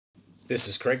This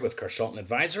is Craig with Carshalton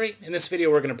Advisory. In this video,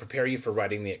 we're going to prepare you for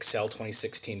writing the Excel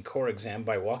 2016 core exam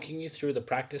by walking you through the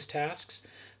practice tasks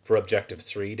for Objective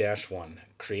 3-1,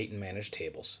 Create and Manage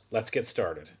Tables. Let's get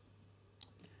started.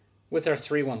 With our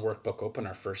 3-1 workbook open,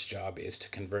 our first job is to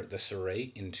convert this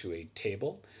array into a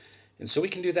table. And so we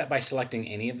can do that by selecting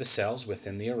any of the cells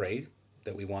within the array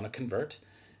that we want to convert,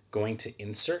 going to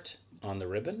Insert on the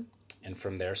ribbon, and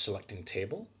from there selecting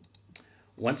Table.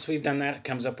 Once we've done that, it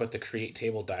comes up with the Create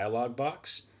Table dialog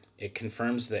box. It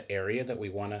confirms the area that we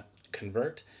want to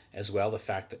convert, as well the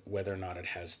fact that whether or not it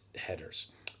has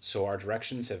headers. So our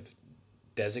directions have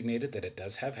designated that it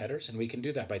does have headers, and we can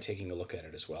do that by taking a look at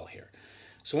it as well here.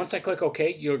 So once I click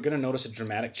OK, you're going to notice a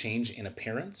dramatic change in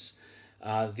appearance.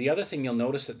 The other thing you'll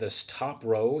notice that this top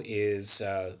row is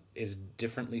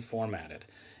differently formatted,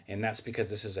 and that's because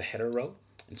this is a header row.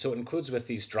 And so it includes with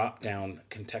these drop-down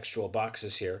contextual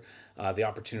boxes here the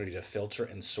opportunity to filter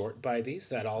and sort by these.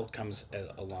 That all comes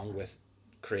along with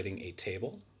creating a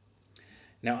table.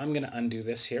 Now I'm going to undo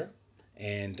this here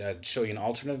and show you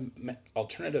an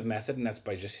alternative method, and that's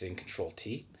by just hitting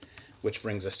Control-T, which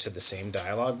brings us to the same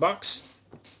dialog box.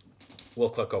 We'll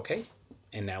click OK,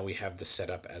 and now we have this set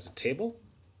up as a table.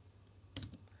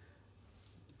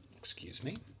 Excuse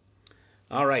me.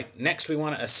 All right, next we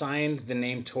want to assign the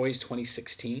name Toys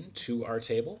 2016 to our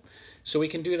table. So we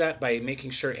can do that by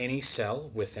making sure any cell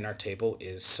within our table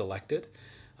is selected.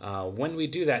 When we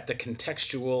do that, the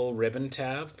contextual ribbon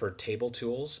tab for Table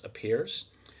Tools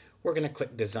appears. We're going to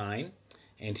click Design,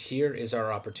 and here is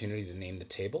our opportunity to name the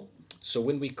table. So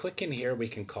when we click in here, we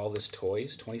can call this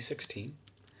Toys 2016.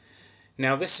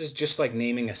 Now this is just like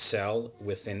naming a cell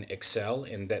within Excel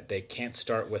in that they can't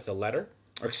start with a letter,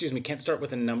 or excuse me, can't start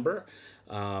with a number,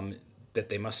 that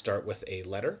they must start with a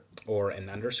letter or an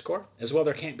underscore. As well,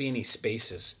 there can't be any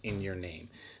spaces in your name.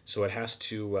 So it has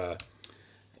to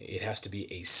be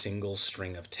a single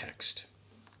string of text.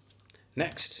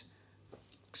 Next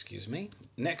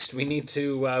we need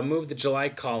to move the July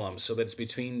column so that it's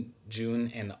between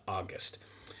June and August.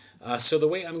 So the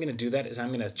way I'm going to do that is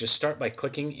I'm going to just start by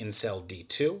clicking in cell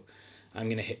D2. I'm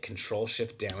going to hit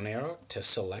Control-Shift down arrow to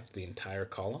select the entire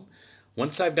column.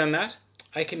 Once I've done that,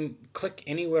 I can click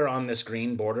anywhere on this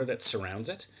green border that surrounds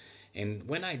it, and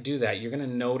when I do that, you're going to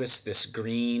notice this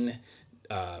green,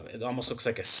 it almost looks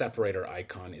like a separator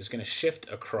icon, is going to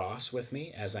shift across with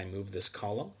me as I move this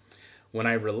column. When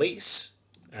I release,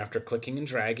 after clicking and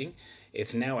dragging,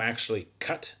 it's now actually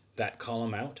cut that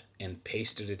column out and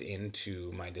pasted it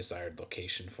into my desired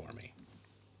location for me.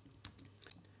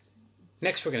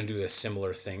 Next, we're going to do a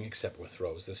similar thing, except with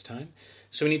rows this time.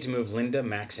 So we need to move Linda,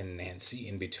 Max, and Nancy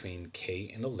in between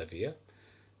Kay and Olivia.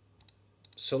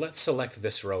 So let's select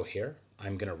this row here.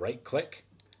 I'm going to right-click.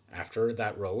 After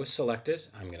that row is selected,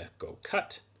 I'm going to go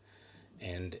Cut.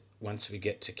 And once we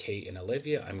get to Kay and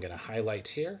Olivia, I'm going to highlight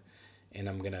here, and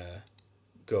I'm going to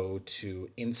go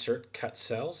to Insert Cut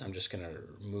Cells. I'm just going to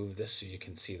move this so you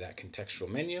can see that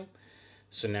contextual menu.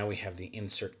 So now we have the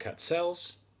Insert Cut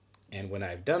Cells. And when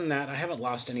I've done that, I haven't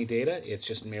lost any data. It's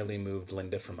just merely moved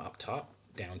Linda from up top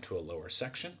down to a lower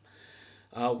section.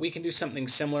 We can do something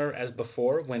similar as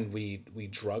before when we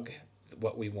drug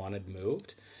what we wanted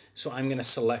moved. So I'm going to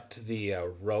select the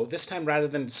row. This time, rather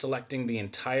than selecting the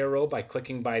entire row by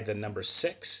clicking by the number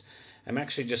 6, I'm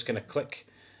actually just going to click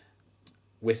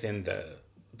within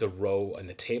the row in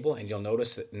the table, and you'll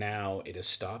notice that now it is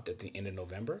stopped at the end of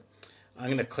November. I'm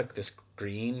going to click this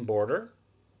green border,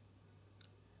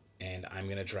 and I'm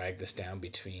going to drag this down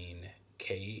between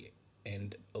Kay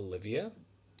and Olivia.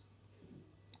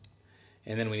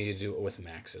 And then we need to do it with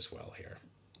Max as well here.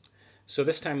 So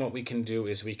this time what we can do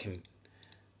is we can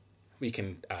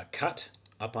cut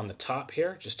up on the top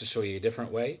here, just to show you a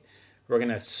different way. We're going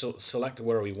to select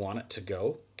where we want it to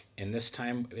go. And this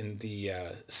time in the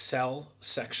cell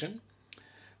section,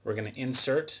 we're going to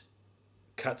insert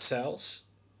cut cells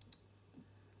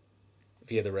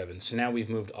via the ribbon. So now we've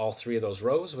moved all 3 of those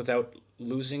rows without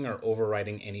losing or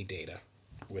overwriting any data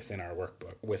within our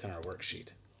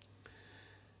worksheet.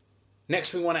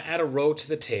 Next, we want to add a row to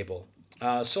the table.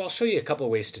 So I'll show you a couple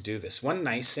of ways to do this. One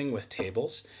nice thing with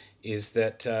tables is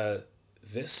that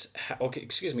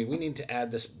we need to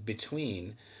add this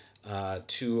between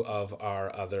 2 of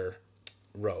our other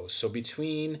rows. So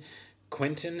between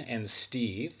Quentin and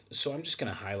Steve, so I'm just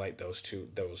going to highlight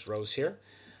those rows here.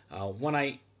 When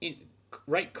I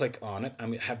right-click on it,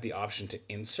 I have the option to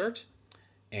insert,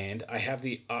 and I have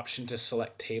the option to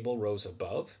select table rows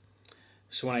above.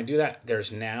 So when I do that, there's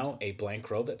now a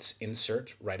blank row that's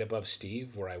insert right above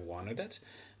Steve where I wanted it,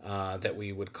 that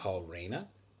we would call Raina.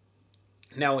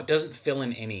 Now, it doesn't fill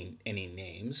in any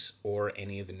names or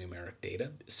any of the numeric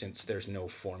data since there's no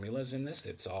formulas in this.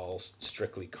 It's all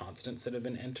strictly constants that have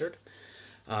been entered.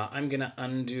 I'm going to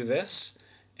undo this,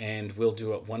 and we'll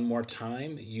do it one more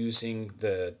time using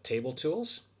the table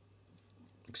tools.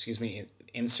 Excuse me,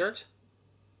 insert.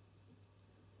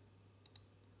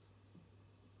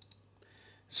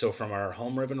 So from our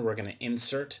home ribbon, we're going to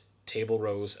insert table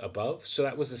rows above. So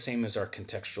that was the same as our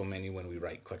contextual menu when we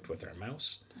right-clicked with our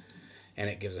mouse. And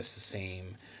it gives us the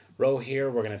same row here.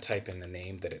 We're going to type in the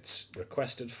name that it's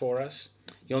requested for us.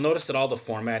 You'll notice that all the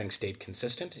formatting stayed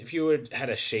consistent. If you had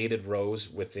a shaded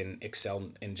rows within Excel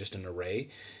in just an array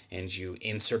and you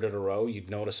inserted a row, you'd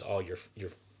notice all your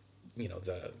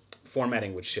the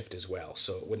formatting would shift as well.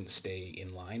 So it wouldn't stay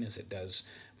in line as it does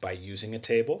by using a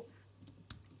table.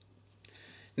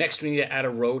 Next, we need to add a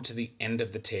row to the end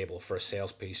of the table for a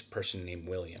sales person named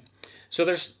William. So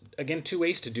there's, again, two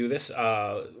ways to do this.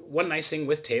 One nice thing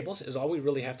with tables is all we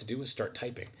really have to do is start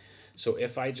typing. So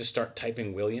if I just start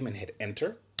typing William and hit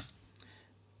enter,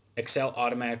 Excel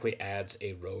automatically adds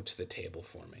a row to the table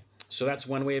for me. So that's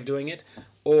one way of doing it.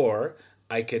 Or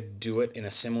I could do it in a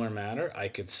similar manner. I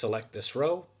could select this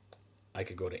row. I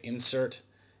could go to insert,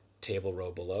 table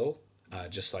row below,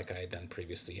 just like I had done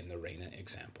previously in the Reina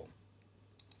example.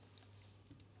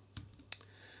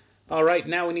 All right,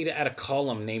 now we need to add a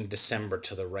column named December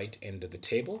to the right end of the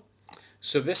table.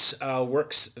 So this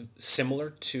works similar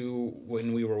to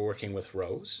when we were working with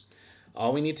rows.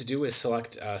 All we need to do is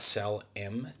select cell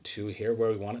M2 here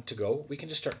where we want it to go. We can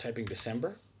just start typing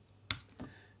December,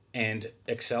 and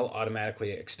Excel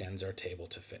automatically extends our table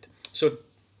to fit. So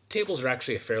tables are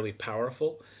actually a fairly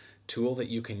powerful tool that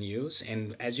you can use,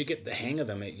 and as you get the hang of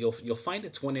them, you'll find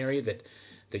it's one area that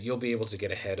you'll be able to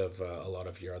get ahead of a lot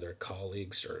of your other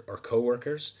colleagues or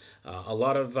coworkers. A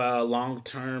lot of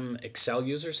long-term Excel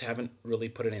users haven't really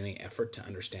put in any effort to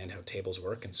understand how tables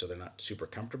work, and so they're not super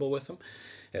comfortable with them.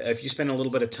 If you spend a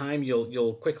little bit of time,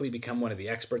 you'll quickly become one of the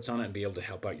experts on it and be able to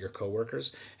help out your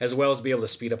coworkers, as well as be able to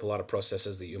speed up a lot of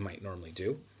processes that you might normally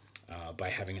do by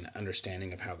having an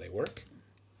understanding of how they work.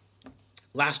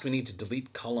 Last, we need to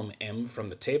delete column M from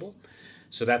the table.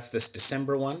 So that's this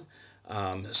December one.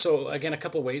 So again, a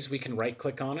couple ways we can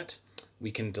right-click on it.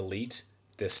 We can delete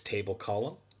this table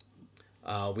column.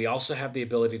 We also have the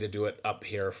ability to do it up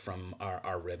here from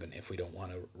our ribbon if we don't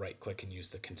want to right-click and use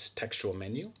the contextual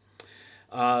menu.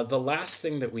 The last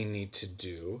thing that we need to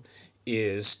do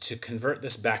is to convert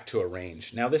this back to a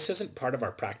range. Now, this isn't part of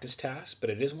our practice task, but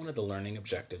it is one of the learning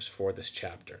objectives for this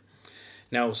chapter.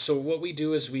 Now, so what we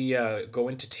do is we go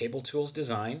into Table Tools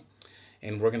Design,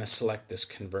 and we're going to select this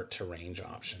Convert to Range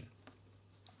option.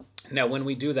 Now, when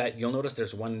we do that, you'll notice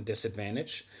there's one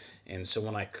disadvantage. And so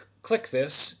when I click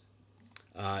this,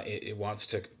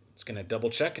 it's going to double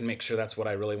check and make sure that's what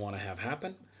I really want to have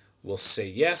happen. We'll say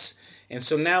yes. And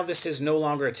so now this is no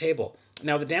longer a table.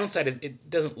 Now, the downside is it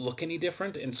doesn't look any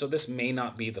different. And so this may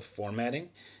not be the formatting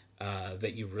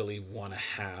that you really want to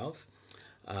have.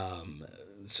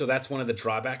 So that's one of the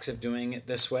drawbacks of doing it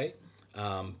this way.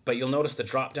 But you'll notice the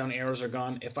drop-down arrows are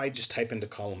gone. If I just type into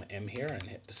column M here and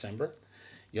hit December,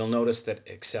 you'll notice that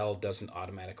Excel doesn't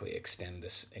automatically extend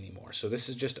this anymore. So this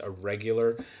is just a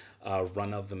regular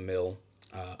run-of-the-mill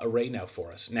array now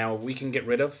for us. Now we can get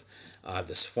rid of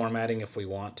this formatting if we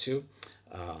want to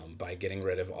by getting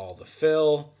rid of all the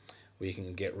fill. We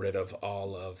can get rid of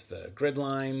all of the grid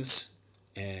lines,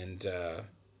 and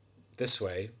this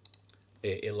way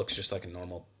it looks just like a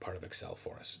normal part of Excel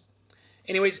for us.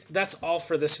 Anyways, that's all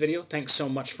for this video. Thanks so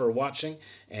much for watching,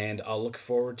 and I'll look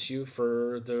forward to you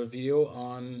for the video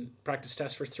on practice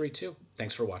test for 3.2.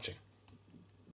 Thanks for watching.